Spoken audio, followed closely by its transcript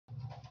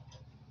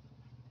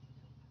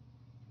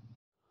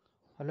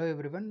Hello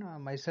everyone,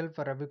 myself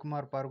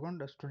Ravikumar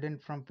Paragond, a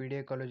student from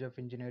PDA College of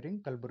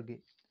Engineering, Kalburgi.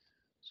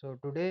 So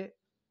today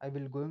I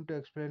will going to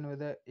explain with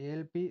the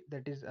ALP,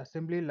 that is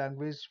Assembly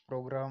Language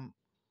Program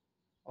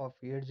of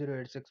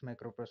 8086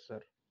 microprocessor.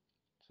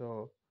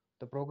 So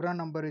the program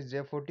number is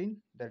J14,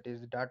 that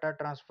is data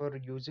transfer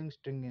using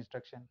string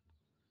instruction.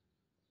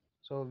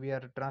 So we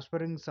are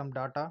transferring some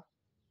data,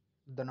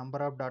 the number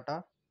of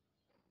data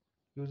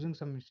using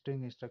some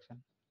string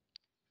instruction.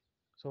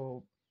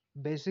 So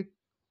basic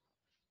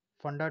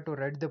funda to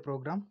write the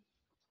program.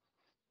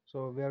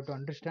 So we have to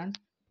understand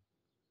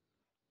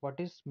what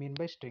is mean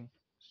by string.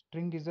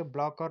 String is a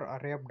block or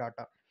array of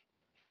data.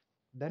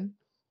 Then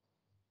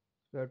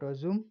we have to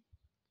assume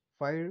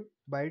 5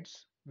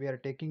 bytes we are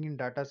taking in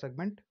data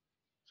segment.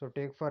 So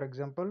take for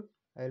example,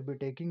 I will be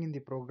taking in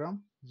the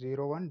program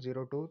 0, 1,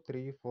 0, 2,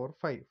 3, 4,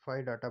 5.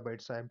 5 data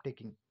bytes I am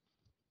taking.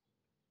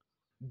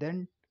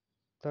 Then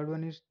third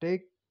one is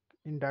take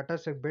in data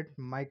segment.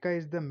 MICA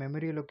is the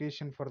memory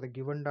location for the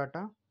given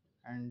data,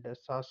 and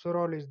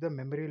Sassurol is the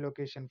memory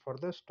location for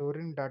the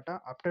storing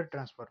data after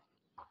transfer.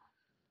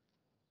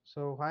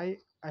 So why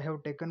I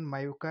have taken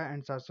Mayuka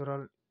and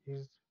Sasural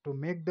is to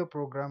make the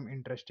program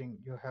interesting.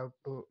 You have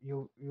to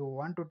you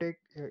want to take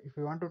if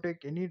you want to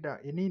take any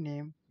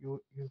name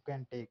you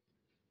can take.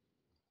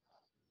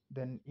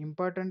 Then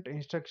important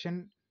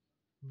instruction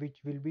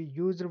which will be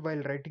used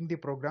while writing the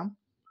program.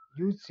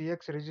 Use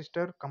CX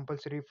register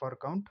compulsory for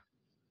count,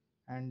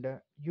 and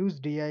use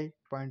DI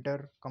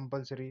pointer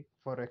compulsory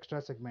for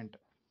extra segment.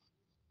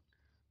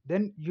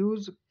 Then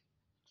use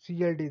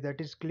CLD, that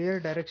is clear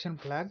direction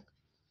flag.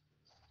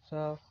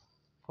 So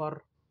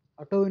for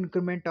auto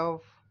increment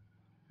of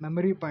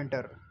memory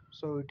pointer,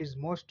 so it is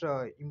most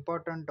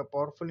important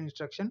powerful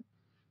instruction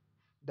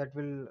that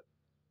will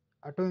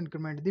auto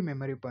increment the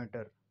memory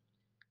pointer.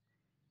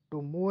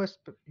 To move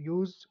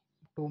use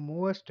to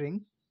move a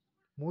string,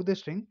 move the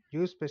string,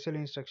 use special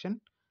instruction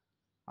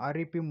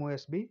rep move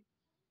sb.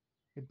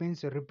 It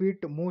means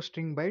repeat move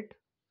string byte.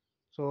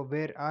 So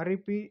where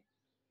rep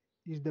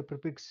is the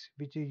prefix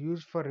which is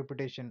used for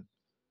repetition.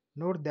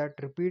 Note that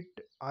repeat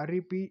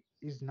rep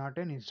is not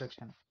an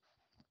instruction.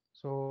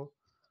 So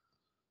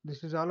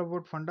this is all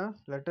about funda.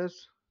 Let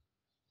us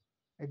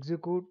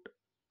execute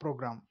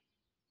program.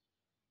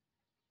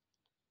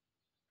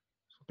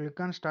 So click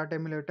on start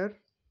emulator,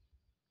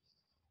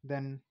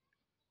 then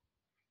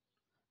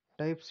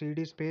type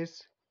cd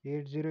space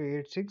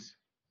 8086,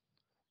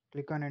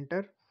 click on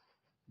enter,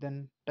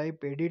 then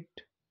type edit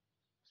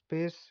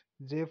space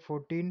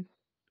j14.asm.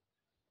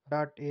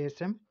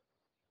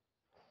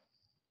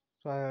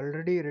 So I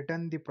already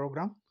written the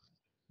program.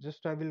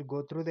 Just I will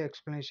go through the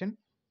explanation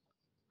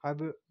how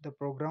the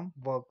program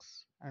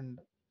works and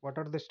what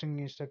are the string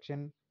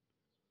instruction,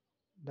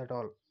 that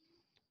all.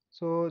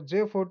 So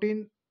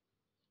J14,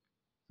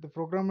 the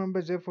program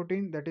number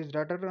J14, that is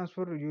data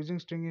transfer using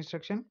string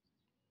instruction.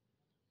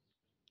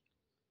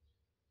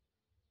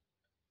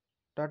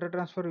 Data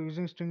transfer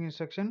using string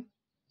instruction.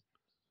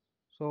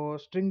 So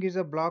string is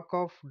a block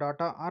of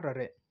data or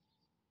array.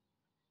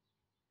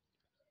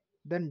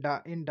 Then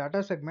in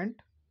data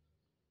segment,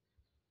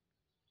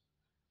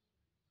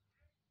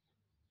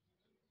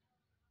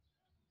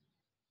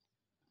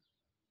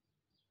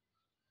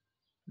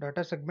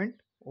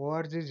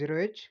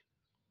 org0h.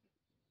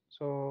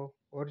 So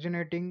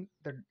originating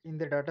the in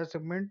the data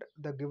segment,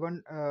 the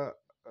given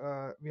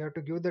we have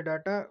to give the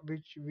data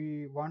which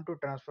we want to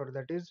transfer.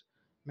 That is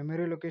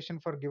memory location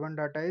for given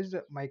data is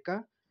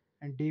MICA,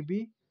 and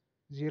DB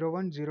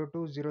 01,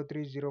 02,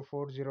 03,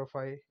 04,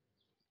 05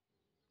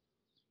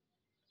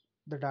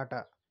 the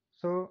data.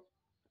 So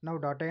now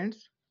data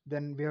ends.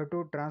 Then we have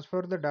to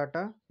transfer the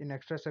data in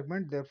extra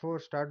segment. Therefore,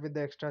 start with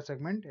the extra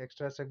segment.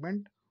 Extra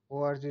segment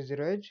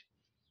org0h.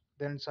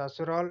 Then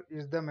Sasural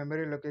is the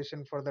memory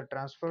location for the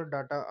transfer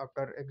data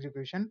after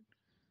execution.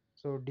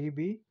 So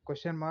DB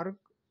question mark,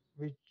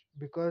 which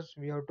because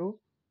we have to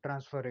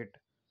transfer it.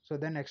 So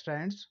then extra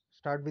ends.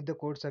 Start with the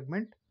code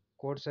segment.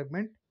 Code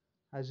segment.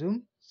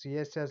 Assume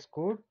CS as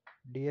code,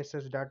 DS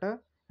as data,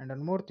 and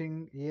one more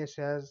thing, ES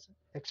as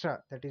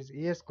extra, that is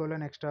ES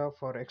colon extra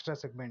for extra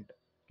segment.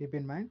 Keep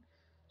in mind.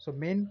 So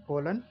main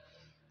colon,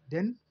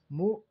 then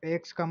move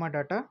AX comma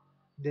data,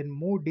 then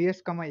move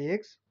DS comma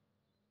AX,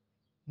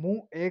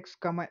 move AX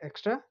comma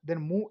extra, then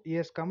move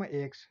ES comma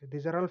AX.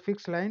 These are all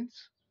fixed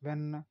lines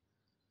when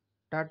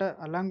data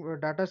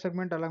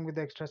segment along with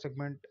the extra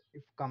segment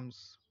if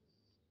comes.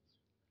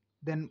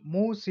 Then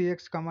move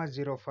CX comma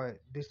 05.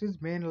 This is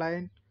main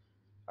line.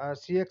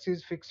 CX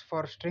is fixed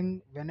for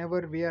string.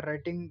 Whenever we are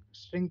writing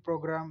string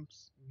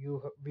programs,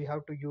 we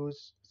have to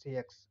use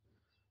CX.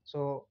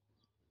 So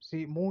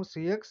move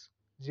CX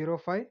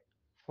 05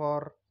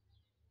 for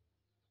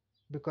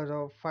because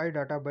of 5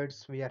 data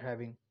bytes we are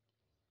having.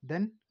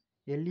 Then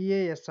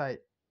LEASI.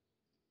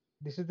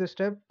 This is the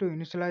step to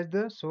initialize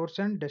the source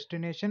and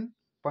destination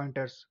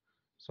pointers.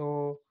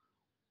 So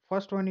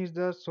first one is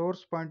the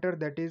source pointer,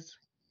 that is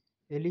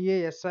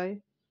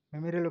LEASI.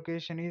 Memory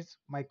location is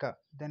MICA.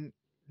 Then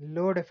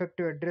load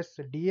effective address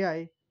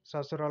DI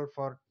Sasural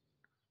for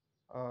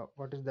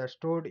what is the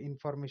stored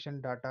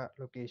information data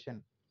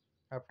location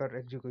after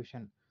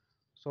execution.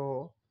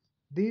 So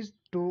these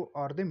two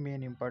are the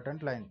main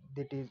important line,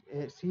 that is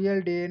a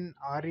CLDN,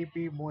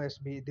 REP,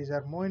 MOSB. These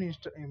are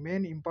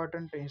main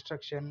important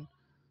instruction.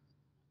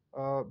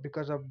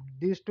 Because of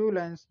these two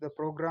lines the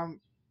program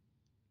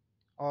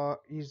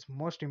is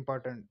most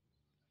important.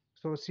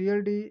 So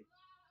CLD,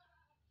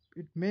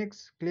 it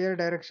makes clear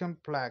direction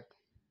flag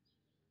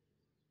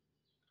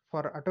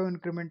for auto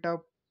increment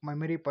of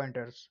memory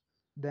pointers.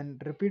 Then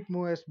repeat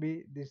move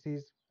SB, this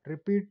is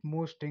repeat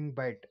move string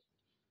byte.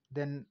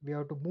 Then we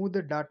have to move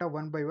the data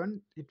one by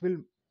one. It will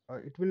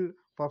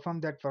perform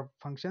that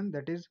function,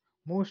 that is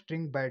move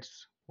string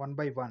bytes one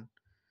by one.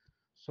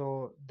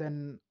 So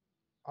then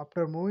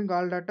after moving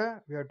all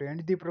data, we have to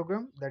end the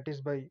program, that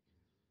is by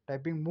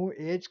typing move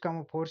h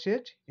comma force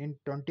h in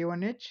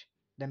 21h.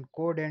 Then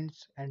code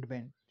ends and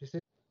main. This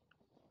is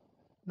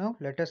now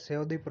let us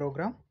save the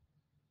program.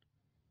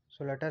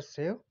 So let us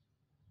save.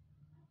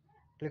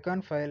 Click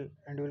on file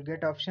and you will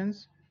get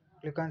options.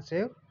 Click on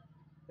save.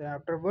 Then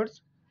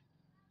afterwards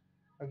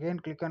again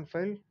click on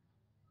file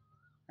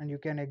and you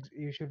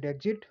should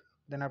exit.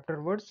 Then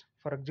afterwards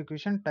for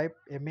execution type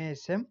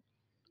MASM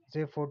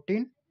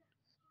J14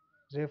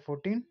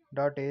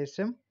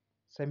 J14.asm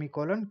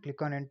semicolon.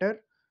 Click on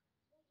enter.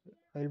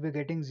 I will be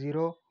getting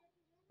 0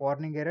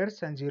 warning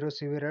errors and 0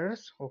 severe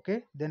errors.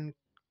 Okay. Then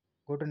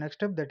go to next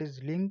step, that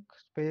is link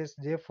space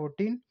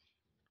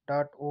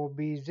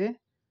J14.obj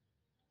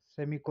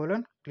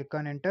semicolon. Click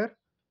on enter.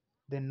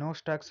 Then no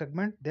stack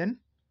segment. Then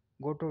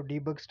go to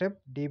debug step,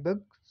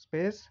 debug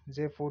space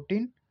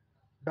J14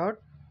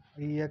 dot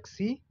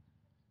exe.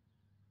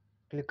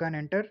 Click on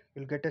enter.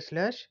 You'll get a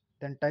slash.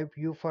 Then type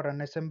U for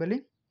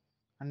unassembling.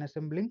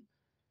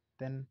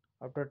 Then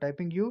after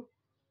typing U,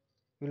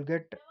 you'll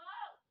get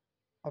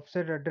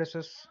offset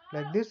addresses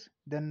like this.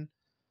 Then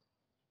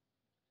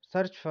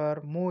search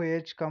for move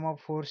h comma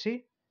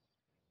 4c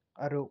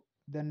row.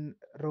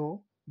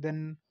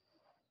 Then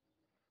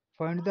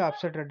find the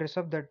offset address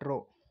of that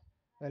row.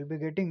 I'll be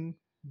getting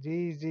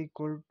g is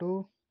equal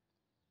to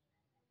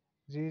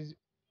g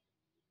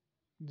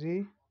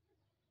g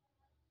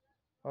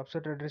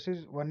offset address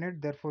is 18,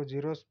 therefore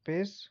 0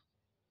 space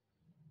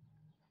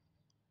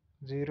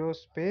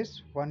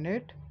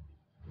 18.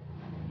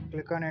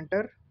 Click on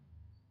enter.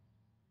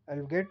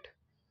 I'll get,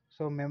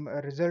 so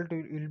result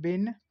will be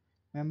in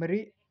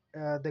memory.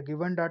 The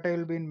given data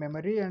will be in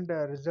memory and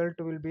result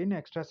will be in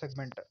extra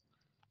segment.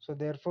 So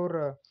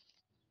therefore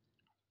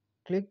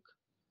click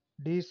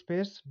d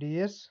space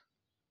ds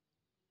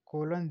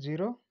colon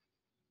 0.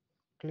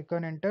 Click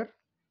on enter.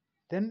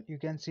 Then you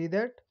can see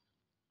that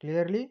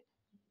clearly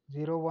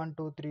 0 1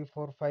 2 3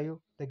 4 5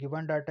 the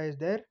given data is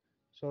there,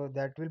 so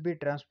that will be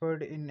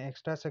transferred in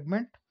extra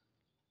segment.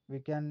 We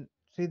can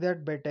see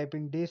that by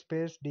typing d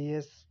space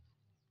ds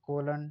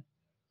colon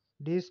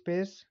d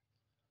space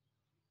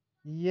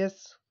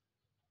es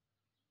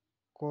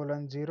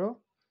colon 0.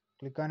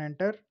 Click on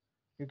enter.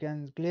 You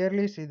can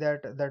clearly see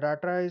that the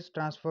data is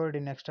transferred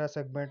in extra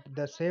segment.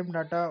 The same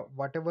data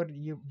whatever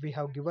we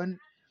have given,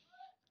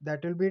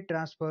 that will be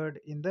transferred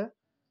in the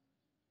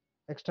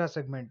extra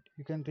segment.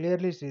 You can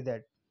clearly see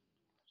that.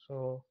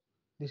 So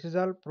this is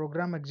all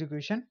program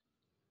execution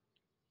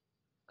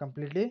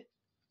completely.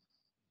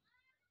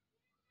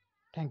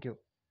 Thank you.